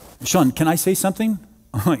 Shaun, can I say something?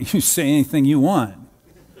 You say anything you want. And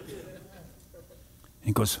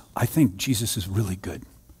he goes, I think Jesus is really good.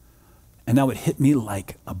 And that would hit me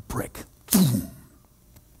like a brick. Boom.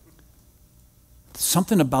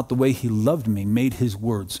 Something about the way he loved me made his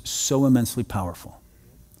words so immensely powerful.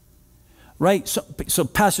 Right? So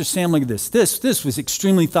Pastor Sam, look at this. This was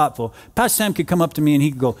extremely thoughtful. Pastor Sam could come up to me and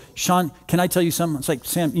he could go, Shaun, can I tell you something? It's like,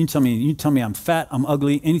 Sam, you tell me I'm fat, I'm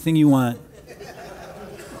ugly, anything you want.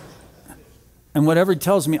 And whatever he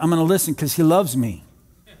tells me, I'm going to listen because he loves me.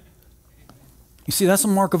 You see, that's a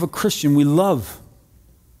mark of a Christian. We love.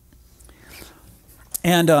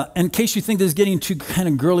 And in case you think this is getting too kind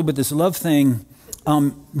of girly with this love thing,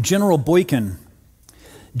 General Boykin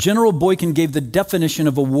gave the definition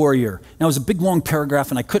of a warrior. Now, it was a big, long paragraph,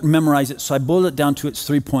 and I couldn't memorize it, so I boiled it down to its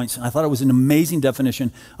 3 points. And I thought it was an amazing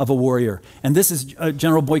definition of a warrior. And this is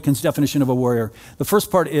General Boykin's definition of a warrior. The first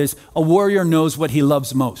part is, a warrior knows what he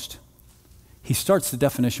loves most. He starts the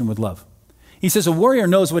definition with love. He says a warrior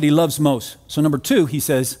knows what he loves most. So number 2, he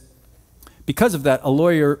says, because of that, a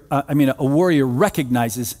warrior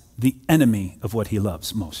recognizes the enemy of what he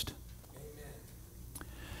loves most.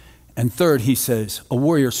 And third, he says, a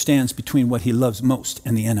warrior stands between what he loves most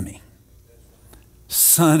and the enemy.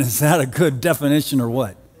 Son, is that a good definition or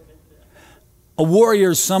what? A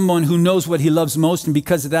warrior is someone who knows what he loves most, and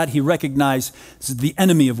because of that, he recognizes the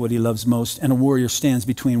enemy of what he loves most, and a warrior stands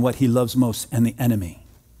between what he loves most and the enemy.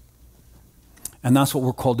 And that's what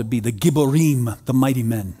we're called to be, the Gibborim, the mighty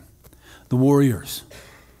men, the warriors.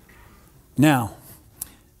 Now,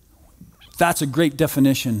 that's a great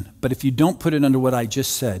definition, but if you don't put it under what I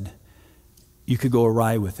just said, you could go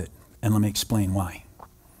awry with it, and let me explain why.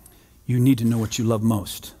 You need to know what you love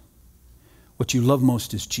most. What you love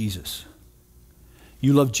most is Jesus.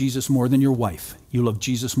 You love Jesus more than your wife. You love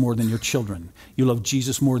Jesus more than your children. You love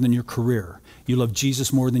Jesus more than your career. You love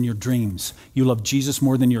Jesus more than your dreams. You love Jesus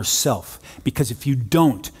more than yourself. Because if you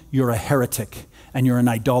don't, you're a heretic and you're an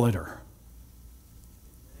idolater.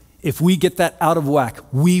 If we get that out of whack,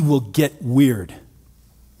 we will get weird.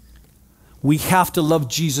 We have to love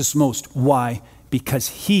Jesus most. Why? Because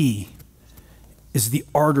he is the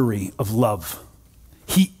artery of love.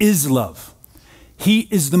 He is love. He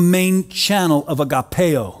is the main channel of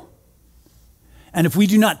agapeo. And if we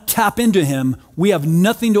do not tap into him, we have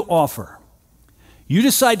nothing to offer. You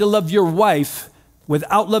decide to love your wife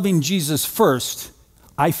without loving Jesus first,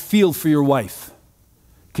 I feel for your wife,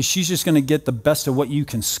 because she's just going to get the best of what you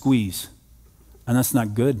can squeeze. And that's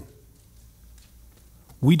not good.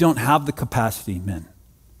 We don't have the capacity, men.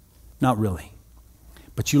 Not really.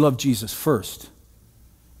 But you love Jesus first,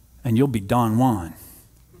 and you'll be Don Juan.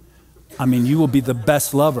 I mean, you will be the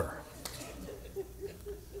best lover.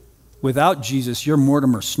 Without Jesus, you're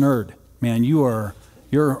Mortimer Snerd. Man, you're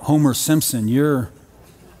Homer Simpson.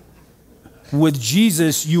 With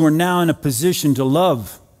Jesus, you are now in a position to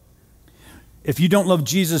love. If you don't love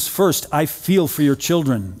Jesus first, I feel for your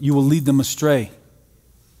children. You will lead them astray.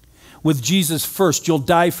 With Jesus first, you'll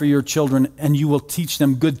die for your children and you will teach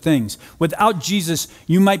them good things. Without Jesus,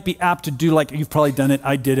 you might be apt to do like, you've probably done it,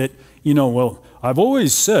 I did it. Well, I've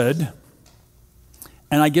always said,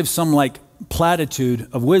 and I give some like platitude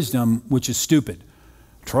of wisdom, which is stupid.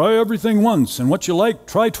 Try everything once, and what you like,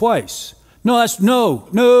 try twice. No, that's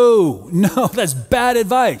bad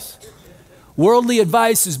advice. Worldly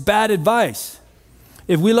advice is bad advice.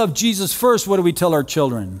 If we love Jesus first, what do we tell our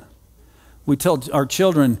children? We tell our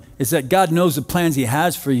children is that God knows the plans he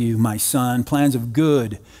has for you, my son, plans of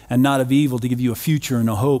good and not of evil, to give you a future and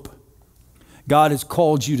a hope. God has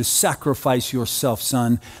called you to sacrifice yourself,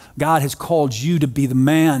 son. God has called you to be the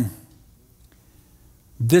man.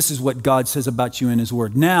 This is what God says about you in his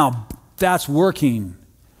word. Now, that's working.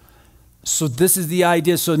 So this is the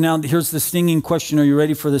idea. So now here's the stinging question. Are you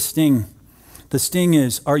ready for the sting? The sting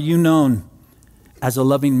is, are you known as a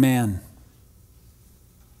loving man?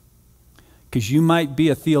 Because you might be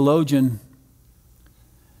a theologian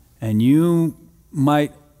and you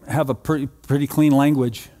might have a pretty clean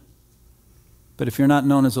language. But if you're not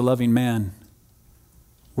known as a loving man,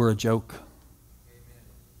 we're a joke.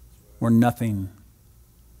 We're nothing.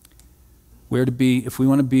 We're to be, if we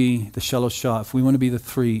want to be the Sheloshah, if we want to be the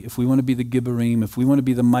three, if we want to be the Gibborim, if we want to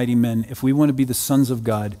be the mighty men, if we want to be the sons of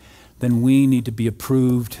God, then we need to be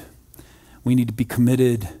approved. We need to be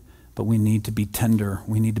committed, but we need to be tender.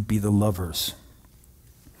 We need to be the lovers.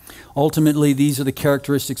 Ultimately, these are the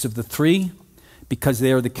characteristics of the three because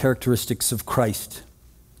they are the characteristics of Christ.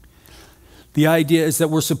 The idea is that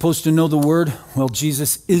we're supposed to know the Word. Well,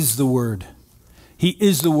 Jesus is the Word. He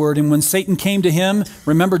is the Word. And when Satan came to him,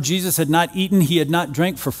 remember, Jesus had not eaten, he had not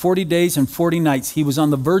drank for 40 days and 40 nights. He was on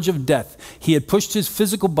the verge of death. He had pushed his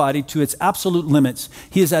physical body to its absolute limits.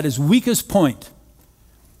 He is at his weakest point.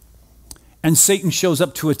 And Satan shows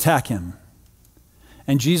up to attack him.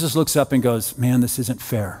 And Jesus looks up and goes, man, this isn't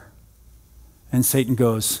fair. And Satan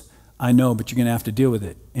goes, I know, but you're going to have to deal with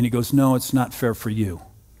it. And he goes, no, it's not fair for you.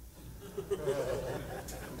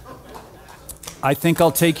 I think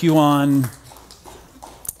I'll take you on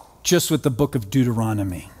just with the book of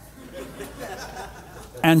Deuteronomy.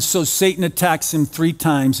 And so Satan attacks him 3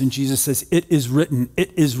 times, and Jesus says, it is written,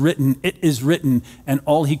 it is written, it is written. And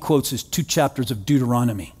all he quotes is 2 chapters of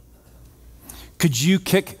Deuteronomy. Could you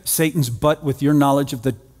kick Satan's butt with your knowledge of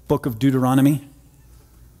the book of Deuteronomy?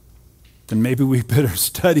 Then maybe we better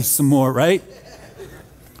study some more, right?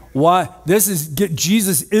 Why?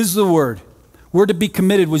 Jesus is the Word. We're to be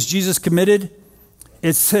committed. Was Jesus committed?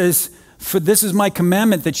 It says, for this is my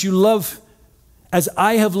commandment, that you love as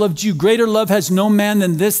I have loved you. Greater love has no man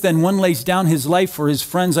than this, than one lays down his life for his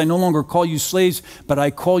friends. I no longer call you slaves, but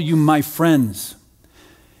I call you my friends.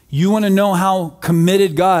 You want to know how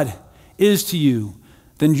committed God is to you,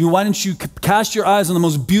 then why don't you cast your eyes on the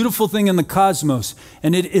most beautiful thing in the cosmos,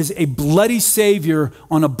 and it is a bloody Savior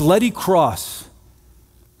on a bloody cross,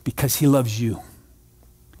 because he loves you.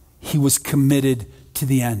 He was committed to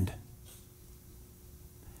the end.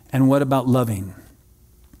 And what about loving?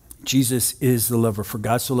 Jesus is the lover. For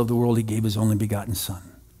God so loved the world, he gave his only begotten Son.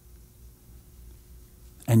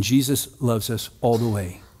 And Jesus loves us all the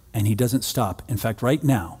way, and he doesn't stop. In fact, right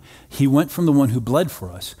now, he went from the one who bled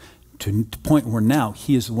for us to the point where now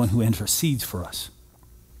he is the one who intercedes for us.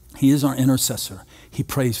 He is our intercessor. He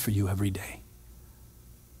prays for you every day.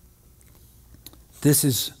 This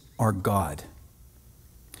is our God.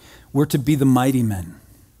 We're to be the mighty men.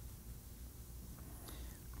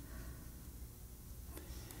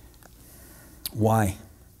 Why?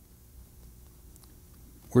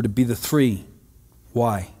 We're to be the three.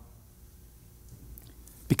 Why?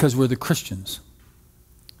 Because we're the Christians.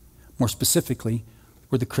 More specifically,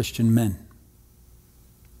 we're the Christian men.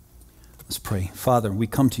 Let's pray. Father, we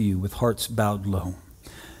come to you with hearts bowed low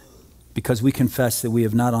because we confess that we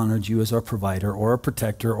have not honored you as our provider or our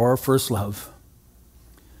protector or our first love.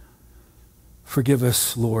 Forgive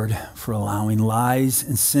us, Lord, for allowing lies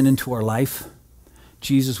and sin into our life.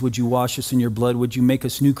 Jesus, would you wash us in your blood? Would you make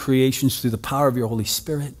us new creations through the power of your Holy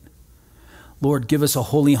Spirit? Lord, give us a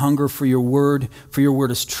holy hunger for your word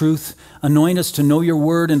is truth. Anoint us to know your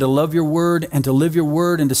word and to love your word and to live your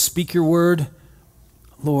word and to speak your word.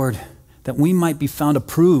 Lord, that we might be found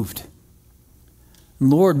approved.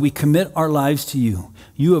 Lord, we commit our lives to you.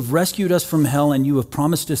 You have rescued us from hell and you have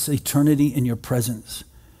promised us eternity in your presence.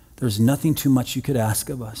 There's nothing too much you could ask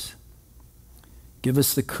of us. Give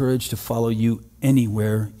us the courage to follow you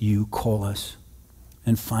anywhere you call us.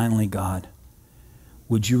 And finally, God,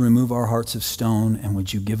 would you remove our hearts of stone and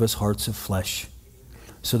would you give us hearts of flesh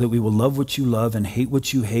so that we will love what you love and hate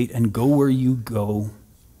what you hate and go where you go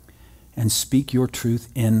and speak your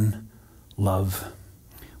truth in love.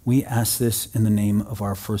 We ask this in the name of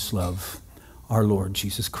our first love, our Lord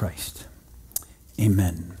Jesus Christ.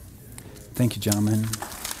 Amen. Thank you, gentlemen.